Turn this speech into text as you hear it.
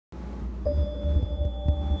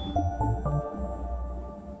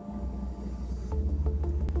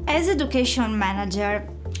As education manager,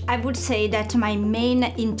 I would say that my main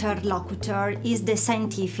interlocutor is the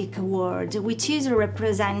scientific world, which is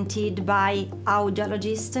represented by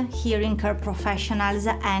audiologists, hearing care professionals,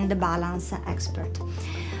 and balance experts.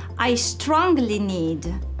 I strongly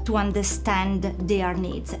need to understand their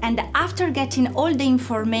needs, and after getting all the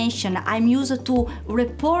information, I'm used to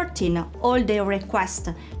reporting all the requests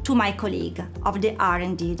to my colleague of the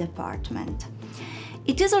R&D department.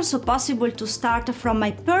 It is also possible to start from my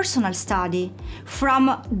personal study,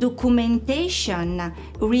 from documentation,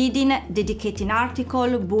 reading dedicated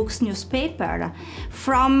article, books, newspaper,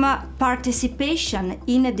 from participation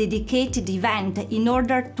in a dedicated event in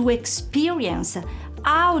order to experience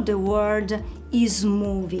how the world is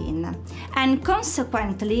moving. And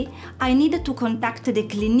consequently, I need to contact the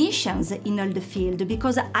clinicians in all the field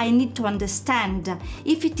because I need to understand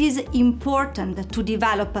if it is important to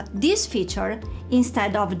develop this feature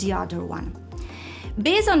instead of the other one.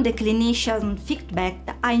 Based on the clinician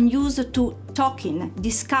feedback, I'm used to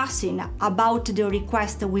discussing about the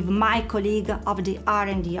request with my colleague of the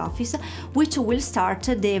R&D office, which will start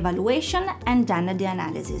the evaluation and then the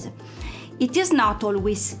analysis. It is not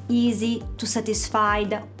always easy to satisfy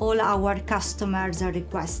all our customers'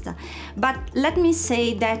 requests, but let me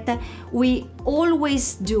say that we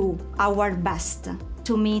always do our best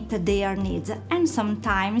to meet their needs, and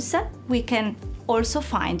sometimes we can also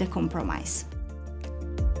find a compromise.